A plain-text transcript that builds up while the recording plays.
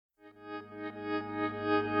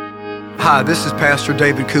Hi, this is Pastor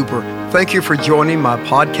David Cooper. Thank you for joining my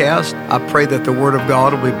podcast. I pray that the Word of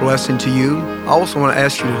God will be a blessing to you. I also want to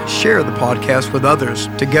ask you to share the podcast with others.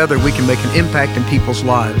 Together we can make an impact in people's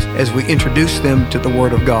lives as we introduce them to the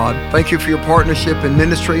Word of God. Thank you for your partnership and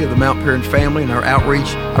ministry of the Mount Paran family and our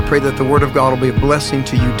outreach. I pray that the Word of God will be a blessing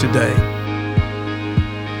to you today.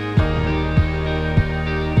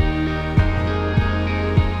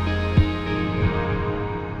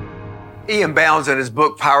 Ian Bounds, in his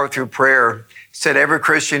book, Power Through Prayer, said every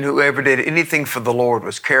Christian who ever did anything for the Lord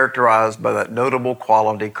was characterized by that notable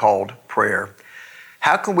quality called prayer.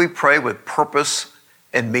 How can we pray with purpose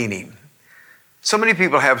and meaning? So many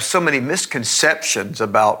people have so many misconceptions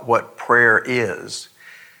about what prayer is.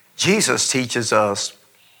 Jesus teaches us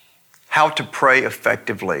how to pray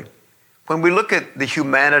effectively. When we look at the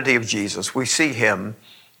humanity of Jesus, we see him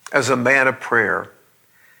as a man of prayer,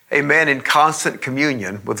 a man in constant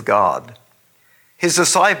communion with God. His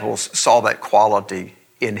disciples saw that quality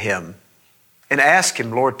in him and asked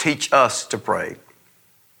him, Lord, teach us to pray.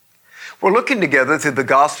 We're looking together through the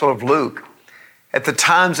Gospel of Luke at the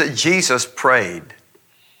times that Jesus prayed.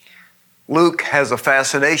 Luke has a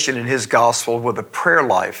fascination in his Gospel with the prayer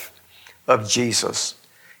life of Jesus.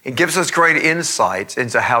 It gives us great insights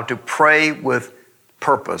into how to pray with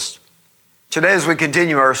purpose. Today, as we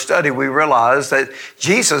continue our study, we realize that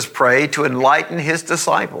Jesus prayed to enlighten his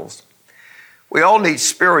disciples. We all need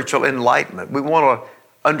spiritual enlightenment. We want to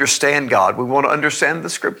understand God. We want to understand the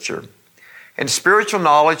Scripture. And spiritual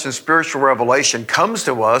knowledge and spiritual revelation comes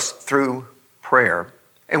to us through prayer.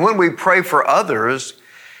 And when we pray for others,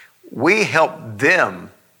 we help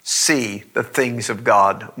them see the things of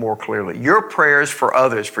God more clearly. Your prayers for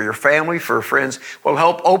others, for your family, for your friends, will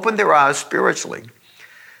help open their eyes spiritually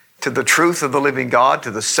to the truth of the living God,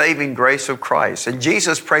 to the saving grace of Christ. And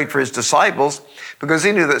Jesus prayed for his disciples because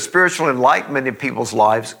he knew that spiritual enlightenment in people's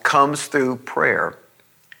lives comes through prayer.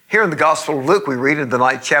 Here in the Gospel of Luke, we read in the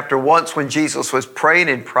 9th chapter, once when Jesus was praying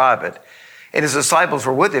in private and his disciples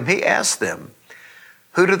were with him, he asked them,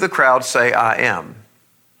 who do the crowd say I am?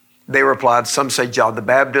 They replied, some say John the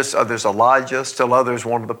Baptist, others Elijah, still others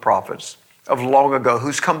one of the prophets of long ago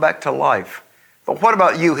who's come back to life. But what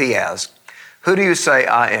about you, he asked. Who do you say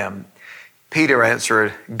I am? Peter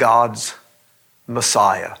answered, God's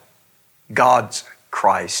Messiah, God's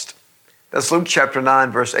Christ. That's Luke chapter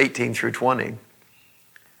 9, verse 18 through 20.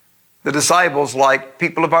 The disciples, like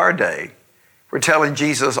people of our day, were telling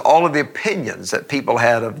Jesus all of the opinions that people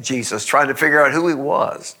had of Jesus, trying to figure out who he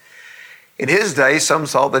was. In his day, some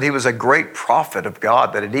saw that he was a great prophet of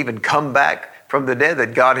God, that had even come back from the dead,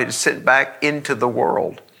 that God had sent back into the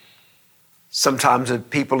world. Sometimes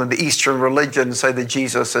people in the Eastern religion say that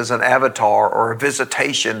Jesus is an avatar or a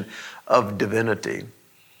visitation of divinity.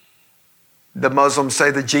 The Muslims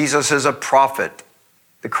say that Jesus is a prophet.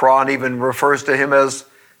 The Quran even refers to him as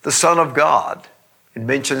the Son of God. It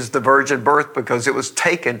mentions the virgin birth because it was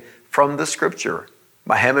taken from the Scripture.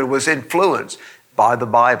 Muhammad was influenced by the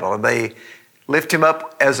Bible, and they lift him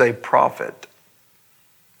up as a prophet.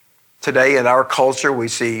 Today in our culture, we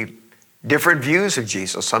see different views of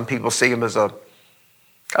Jesus. Some people see him as a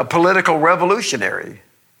political revolutionary.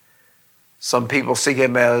 Some people see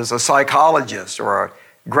him as a psychologist or a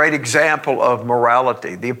great example of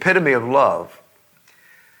morality, the epitome of love.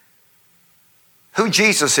 Who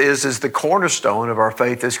Jesus is the cornerstone of our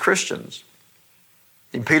faith as Christians.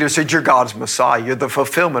 And Peter said, you're God's Messiah. You're the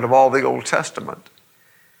fulfillment of all the Old Testament.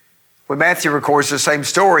 When Matthew records the same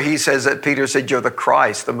story, he says that Peter said, you're the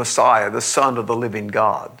Christ, the Messiah, the Son of the living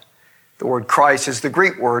God. The word Christ is the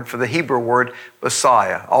Greek word for the Hebrew word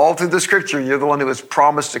Messiah. All through the Scripture, you're the one who was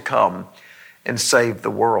promised to come and save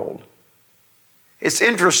the world. It's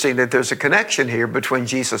interesting that there's a connection here between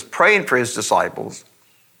Jesus praying for his disciples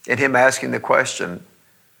and him asking the question,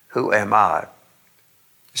 who am I?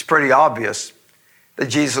 It's pretty obvious that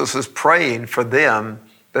Jesus was praying for them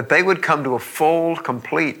that they would come to a full,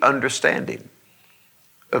 complete understanding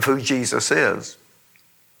of who Jesus is.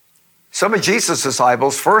 Some of Jesus'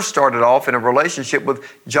 disciples first started off in a relationship with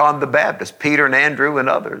John the Baptist, Peter and Andrew and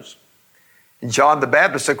others. And John the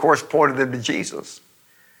Baptist, of course, pointed them to Jesus.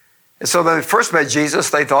 And so when they first met Jesus,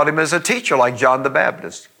 they thought him as a teacher like John the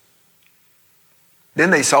Baptist. Then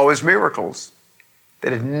they saw his miracles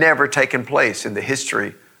that had never taken place in the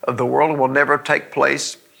history of the world and will never take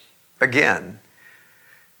place again.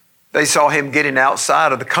 They saw him getting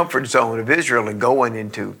outside of the comfort zone of Israel and going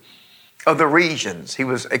into other regions. He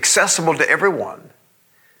was accessible to everyone.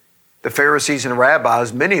 The Pharisees and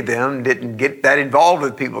rabbis, many of them didn't get that involved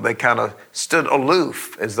with people. They kind of stood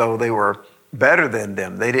aloof as though they were better than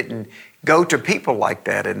them. They didn't go to people like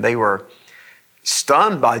that, and they were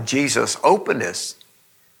stunned by Jesus' openness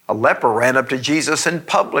A leper ran up to Jesus in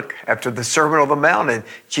public after the Sermon on the Mount, and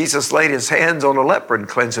Jesus laid his hands on a leper and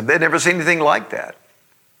cleansed him. They'd never seen anything like that.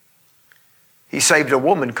 He saved a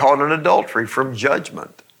woman caught in adultery from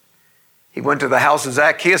judgment. He went to the house of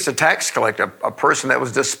Zacchaeus, a tax collector, a person that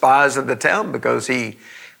was despised in the town because he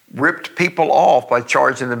ripped people off by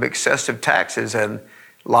charging them excessive taxes and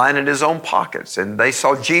lining his own pockets. And they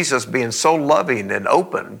saw Jesus being so loving and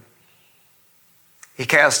open. He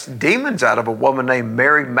cast demons out of a woman named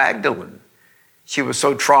Mary Magdalene. She was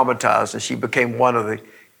so traumatized and she became one of the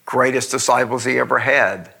greatest disciples he ever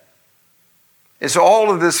had. And so all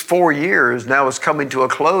of this 4 years now is coming to a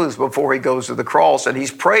close before he goes to the cross, and he's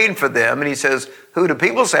praying for them, and he says, who do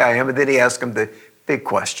people say I am? And then he asks them the big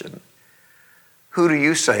question, who do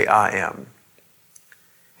you say I am?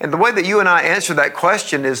 And the way that you and I answer that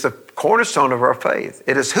question is the cornerstone of our faith.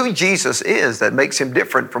 It is who Jesus is that makes him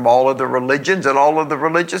different from all of the religions and all of the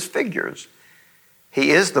religious figures. He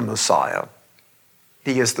is the Messiah.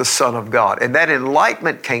 He is the Son of God. And that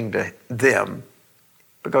enlightenment came to them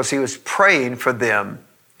because he was praying for them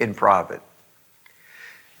in private.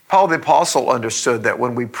 Paul the Apostle understood that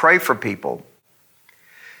when we pray for people,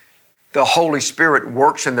 the Holy Spirit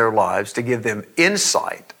works in their lives to give them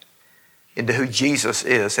insight into who Jesus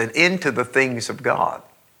is and into the things of God.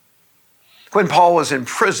 When Paul was in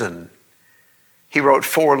prison, he wrote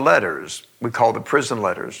 4 letters we call the prison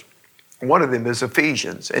letters. One of them is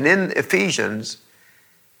Ephesians. And in Ephesians,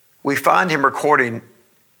 we find him recording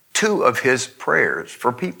 2 of his prayers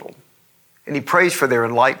for people. And he prays for their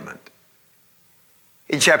enlightenment.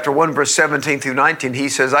 In chapter 1, verse 17 through 19, he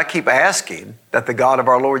says, I keep asking that the God of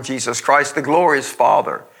our Lord Jesus Christ, the glorious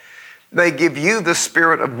Father, may give you the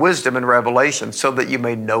spirit of wisdom and revelation so that you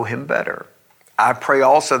may know him better. I pray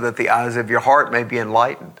also that the eyes of your heart may be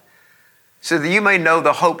enlightened, so that you may know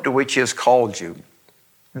the hope to which he has called you,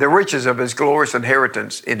 the riches of his glorious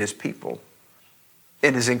inheritance in his people,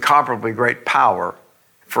 in his incomparably great power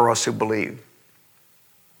for us who believe.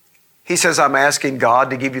 He says, I'm asking God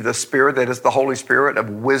to give you the Spirit that is the Holy Spirit of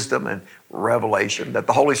wisdom and revelation, that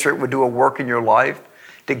the Holy Spirit would do a work in your life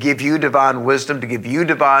to give you divine wisdom, to give you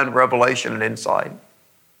divine revelation and insight.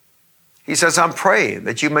 He says, I'm praying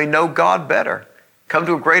that you may know God better, come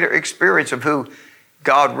to a greater experience of who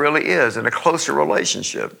God really is in a closer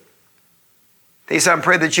relationship. He said, I'm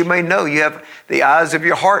praying that you may know, you have the eyes of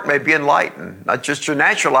your heart may be enlightened, not just your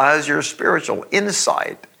natural eyes, your spiritual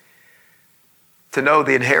insight, to know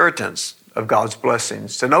the inheritance of God's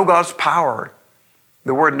blessings, to know God's power.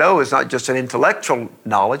 The word know is not just an intellectual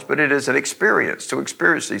knowledge, but it is an experience, to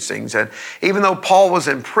experience these things. And even though Paul was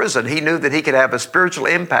in prison, he knew that he could have a spiritual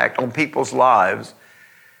impact on people's lives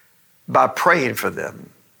by praying for them.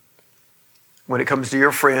 When it comes to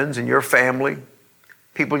your friends and your family,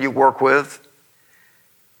 people you work with,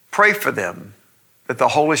 pray for them that the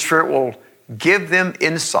Holy Spirit will give them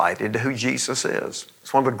insight into who Jesus is.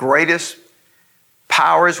 It's one of the greatest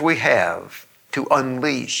powers we have to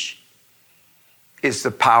unleash is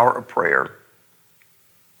the power of prayer.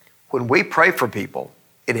 When we pray for people,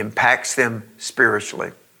 it impacts them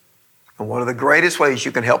spiritually. And one of the greatest ways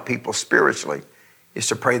you can help people spiritually is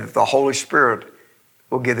to pray that the Holy Spirit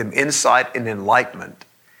will give them insight and enlightenment.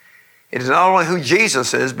 It is not only who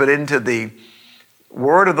Jesus is, but into the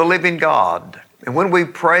Word of the living God. And when we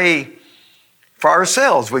pray for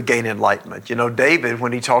ourselves, we gain enlightenment. You know, David,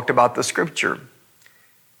 when he talked about the Scripture,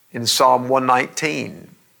 in Psalm 119,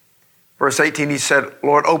 verse 18, he said,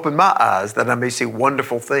 Lord, open my eyes that I may see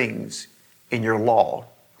wonderful things in your law.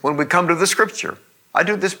 When we come to the Scripture, I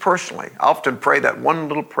do this personally. I often pray that one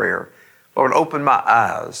little prayer, Lord, open my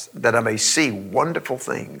eyes that I may see wonderful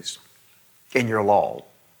things in your law.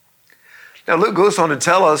 Now, Luke goes on to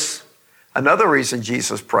tell us another reason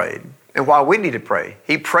Jesus prayed and why we need to pray.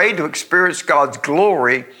 He prayed to experience God's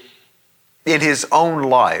glory in his own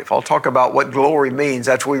life. I'll talk about what glory means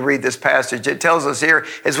after we read this passage. It tells us here,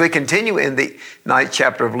 as we continue in the 9th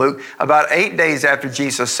chapter of Luke, about 8 days after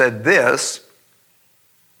Jesus said this,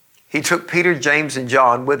 he took Peter, James, and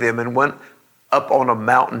John with him and went up on a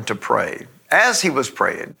mountain to pray. As he was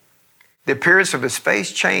praying, the appearance of his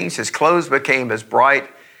face changed. His clothes became as bright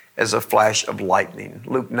as a flash of lightning.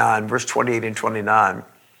 Luke 9, verse 28 and 29.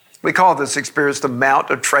 We call this experience the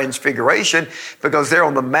Mount of Transfiguration because there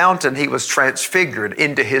on the mountain he was transfigured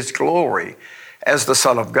into his glory as the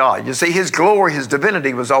Son of God. You see, his glory, his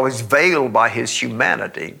divinity was always veiled by his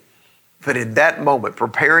humanity. But in that moment,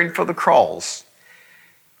 preparing for the cross,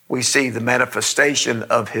 we see the manifestation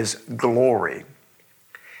of his glory.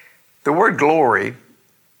 The word glory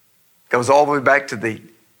goes all the way back to the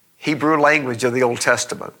Hebrew language of the Old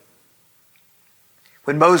Testament.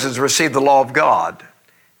 When Moses received the law of God,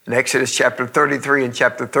 In Exodus chapter 33 and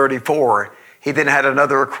chapter 34, he then had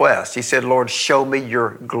another request. He said, Lord, show me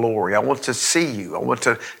your glory. I want to see you. I want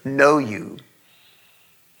to know you.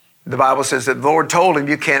 The Bible says that the Lord told him,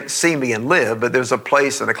 you can't see me and live, but there's a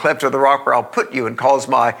place in the cleft of the rock where I'll put you and cause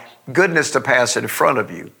my goodness to pass in front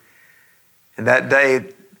of you. And that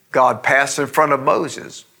day, God passed in front of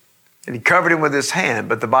Moses, and he covered him with his hand.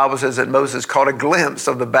 But the Bible says that Moses caught a glimpse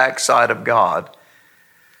of the backside of God.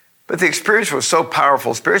 But the experience was so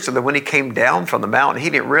powerful spiritually that when he came down from the mountain, he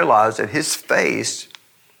didn't realize that his face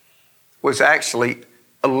was actually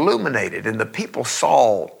illuminated, and the people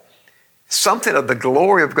saw something of the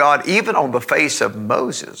glory of God even on the face of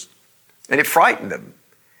Moses, and it frightened them.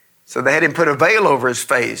 So they had him put a veil over his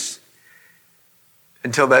face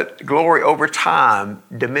until that glory over time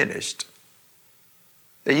diminished.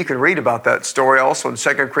 Now you can read about that story also in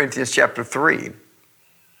 2 Corinthians chapter 3.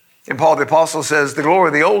 And Paul the Apostle says the glory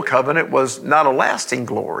of the old covenant was not a lasting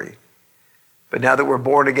glory. But now that we're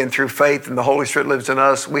born again through faith and the Holy Spirit lives in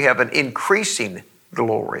us, we have an increasing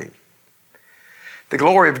glory. The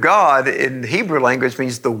glory of God in Hebrew language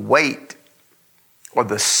means the weight or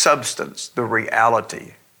the substance, the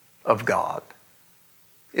reality of God.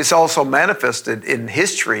 It's also manifested in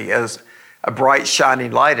history as a bright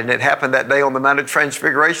shining light, and it happened that day on the Mount of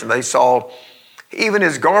Transfiguration. They saw even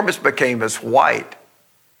his garments became as white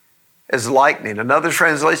as lightning. Another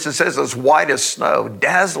translation says as white as snow,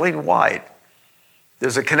 dazzling white.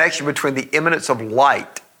 There's a connection between the imminence of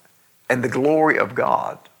light and the glory of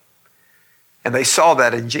God. And they saw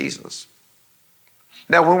that in Jesus.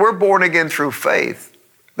 Now, when we're born again through faith,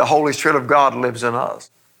 the Holy Spirit of God lives in us.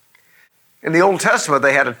 In the Old Testament,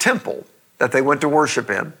 they had a temple that they went to worship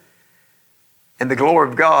in. And the glory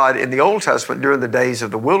of God in the Old Testament during the days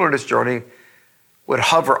of the wilderness journey would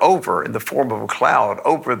hover over in the form of a cloud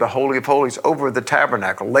over the Holy of Holies, over the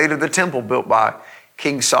tabernacle, later the temple built by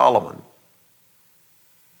King Solomon.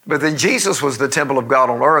 But then Jesus was the temple of God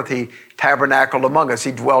on earth. He tabernacled among us.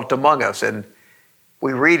 He dwelt among us. And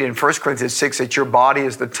we read in 1 Corinthians 6 that your body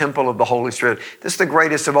is the temple of the Holy Spirit. This is the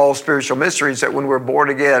greatest of all spiritual mysteries, that when we're born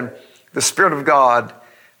again, the Spirit of God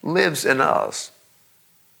lives in us.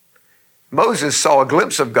 Moses saw a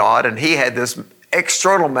glimpse of God, and he had this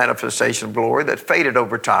external manifestation of glory that faded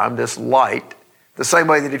over time, this light. The same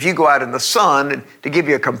way that if you go out in the sun, and to give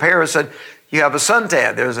you a comparison, you have a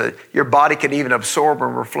suntan. Your body can even absorb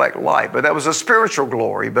and reflect light. But that was a spiritual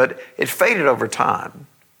glory, but it faded over time.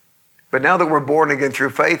 But now that we're born again through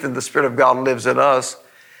faith and the Spirit of God lives in us,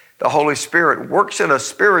 the Holy Spirit works in us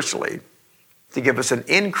spiritually to give us an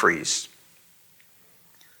increase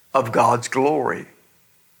of God's glory.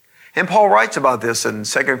 And Paul writes about this in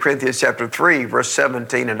 2 Corinthians chapter 3, verse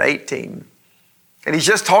 17 and 18. And he's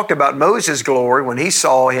just talked about Moses' glory when he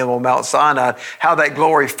saw him on Mount Sinai, how that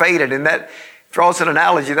glory faded. And that draws an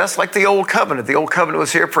analogy. That's like the Old Covenant. The Old Covenant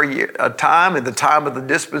was here for a time, in the time of the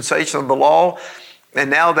dispensation of the law. And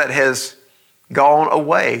now that has gone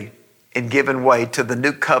away and given way to the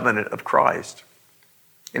new covenant of Christ.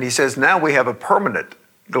 And he says, now we have a permanent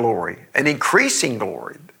glory, an increasing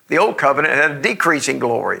glory. The Old Covenant had a decreasing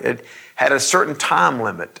glory. It had a certain time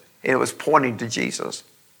limit, and it was pointing to Jesus.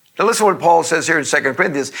 Now listen to what Paul says here in 2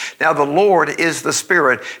 Corinthians. Now the Lord is the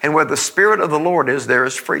Spirit, and where the Spirit of the Lord is, there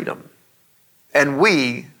is freedom. And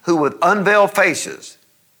we who with unveiled faces,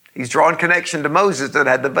 he's drawing connection to Moses that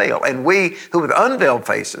had the veil, and we who with unveiled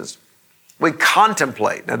faces, we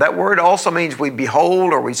contemplate. Now that word also means we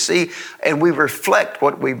behold or we see, and we reflect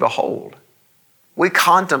what we behold. We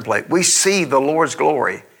contemplate, we see the Lord's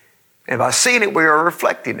glory. And by seeing it, we are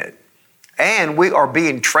reflecting it. And we are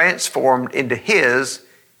being transformed into His,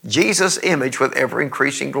 Jesus' image with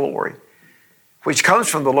ever-increasing glory, which comes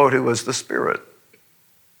from the Lord who is the Spirit.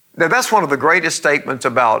 Now, that's one of the greatest statements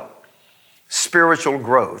about spiritual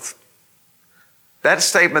growth. That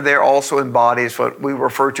statement there also embodies what we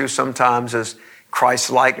refer to sometimes as Christ's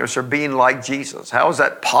likeness, or being like Jesus. How is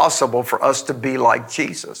that possible for us to be like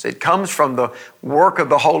Jesus? It comes from the work of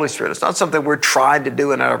the Holy Spirit. It's not something we're trying to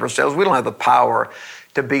do in and of ourselves. We don't have the power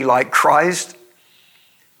to be like Christ.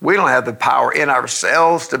 We don't have the power in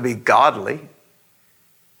ourselves to be godly.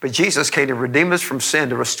 But Jesus came to redeem us from sin,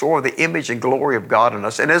 to restore the image and glory of God in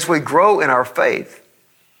us. And as we grow in our faith,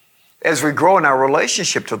 as we grow in our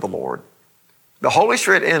relationship to the Lord, the Holy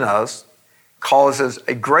Spirit in us causes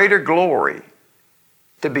a greater glory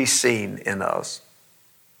to be seen in us.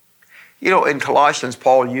 You know, in Colossians,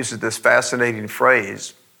 Paul uses this fascinating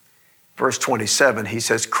phrase, verse 27. He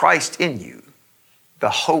says, Christ in you,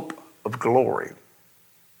 the hope of glory.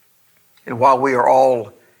 And while we are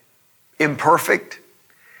all imperfect,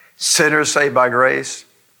 sinners saved by grace,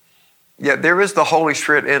 Yet there is the Holy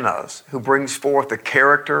Spirit in us who brings forth the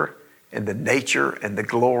character and the nature and the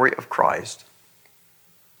glory of Christ.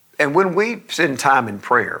 And when we spend time in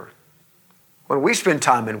prayer, when we spend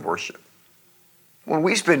time in worship, when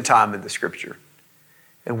we spend time in the Scripture,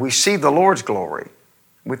 and we see the Lord's glory,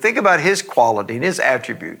 we think about His quality and His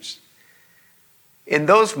attributes, in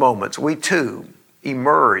those moments we too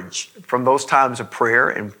emerge from those times of prayer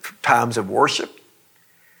and times of worship,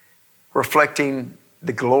 reflecting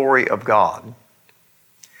the glory of God.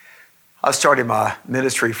 I started my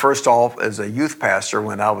ministry first off as a youth pastor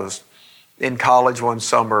when I was in college one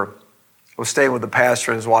summer. I was staying with the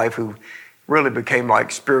pastor and his wife who really became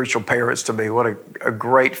like spiritual parents to me. What a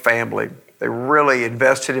great family. They really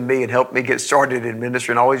invested in me and helped me get started in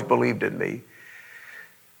ministry and always believed in me.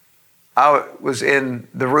 I was in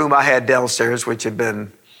the room I had downstairs, which had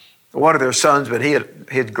been one of their sons, but he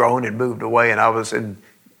had grown and moved away, and I was in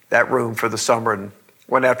that room for the summer. And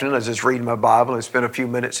one afternoon, I was just reading my Bible and spent a few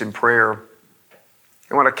minutes in prayer.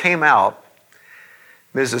 And when I came out,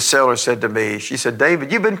 Mrs. Seller said to me, she said,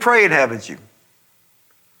 "David, you've been praying, haven't you?"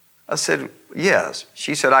 I said, "Yes."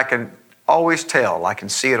 She said, "I can always tell. I can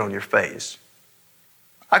see it on your face."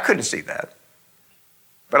 I couldn't see that,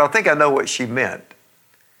 but I think I know what she meant.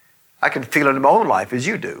 I can feel it in my own life as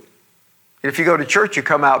you do. If you go to church, you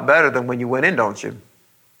come out better than when you went in, don't you?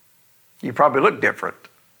 You probably look different.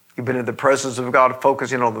 You've been in the presence of God,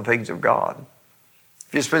 focusing on the things of God.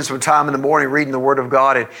 If you spend some time in the morning reading the Word of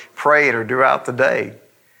God and praying or throughout the day,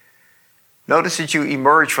 notice that you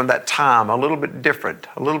emerge from that time a little bit different,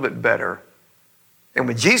 a little bit better. And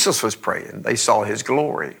when Jesus was praying, they saw His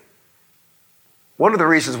glory. One of the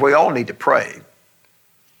reasons we all need to pray,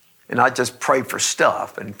 and not just pray for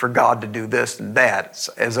stuff and for God to do this and that,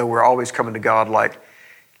 as though we're always coming to God like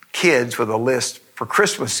kids with a list for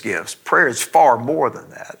Christmas gifts. Prayer is far more than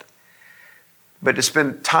that. But to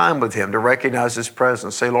spend time with Him, to recognize His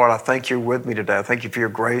presence, say, "Lord, I thank You with me today. I thank You for Your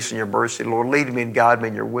grace and Your mercy. Lord, lead me and guide me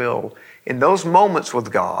in Your will." In those moments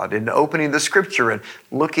with God, in opening the Scripture and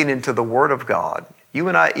looking into the Word of God, you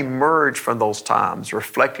and I emerge from those times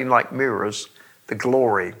reflecting like mirrors the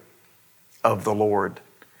glory of the Lord.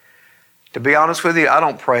 To be honest with you, I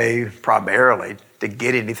don't pray primarily to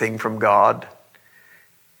get anything from God.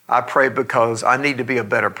 I pray because I need to be a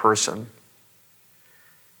better person.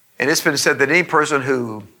 And it's been said that any person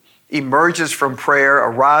who emerges from prayer,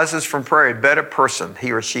 arises from prayer, a better person,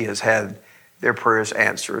 he or she has had their prayers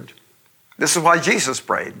answered. This is why Jesus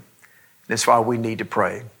prayed. That's why we need to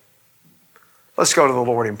pray. Let's go to the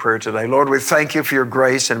Lord in prayer today. Lord, we thank You for Your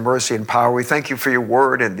grace and mercy and power. We thank You for Your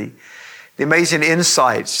word and the amazing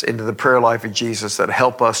insights into the prayer life of Jesus that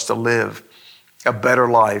help us to live a better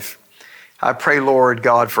life. I pray, Lord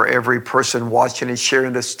God, for every person watching and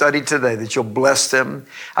sharing this study today, that You'll bless them.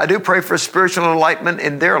 I do pray for spiritual enlightenment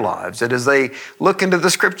in their lives, that as they look into the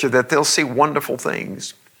Scripture, that they'll see wonderful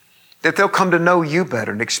things, that they'll come to know You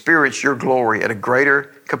better and experience Your glory at a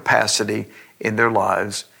greater capacity in their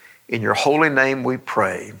lives. In Your holy name we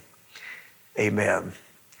pray. Amen.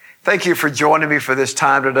 Thank you for joining me for this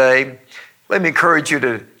time today. Let me encourage you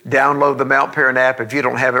to download the Mount Paran app if you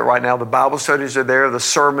don't have it right now. The Bible studies are there, the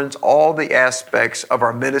sermons, all the aspects of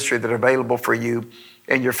our ministry that are available for you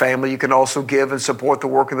and your family. You can also give and support the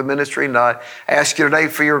work of the ministry. And I ask you today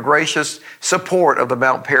for your gracious support of the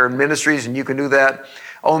Mount Paran Ministries, and you can do that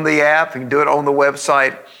on the app. You can do it on the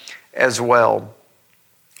website as well.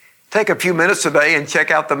 Take a few minutes today and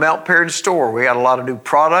check out the Mount Paran store. We got a lot of new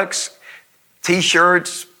products,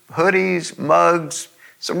 t-shirts, hoodies, mugs,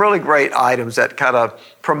 some really great items that kind of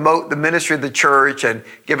promote the ministry of the church and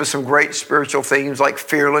give us some great spiritual themes like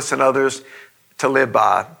fearless and others to live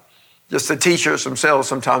by. Just the t-shirts themselves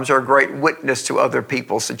sometimes are a great witness to other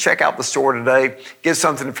people. So check out the store today. Get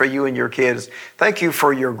something for you and your kids. Thank you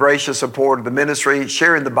for your gracious support of the ministry,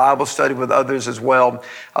 sharing the Bible study with others as well.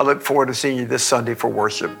 I look forward to seeing you this Sunday for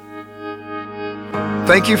worship.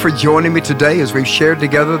 Thank you for joining me today as we've shared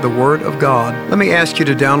together the Word of God. Let me ask you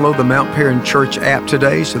to download the Mount Paran Church app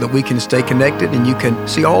today so that we can stay connected and you can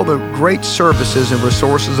see all the great services and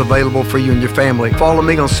resources available for you and your family. Follow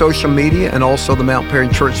me on social media and also the Mount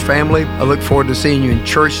Paran Church family. I look forward to seeing you in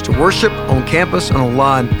church to worship, on campus, and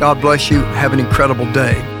online. God bless you. Have an incredible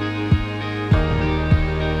day.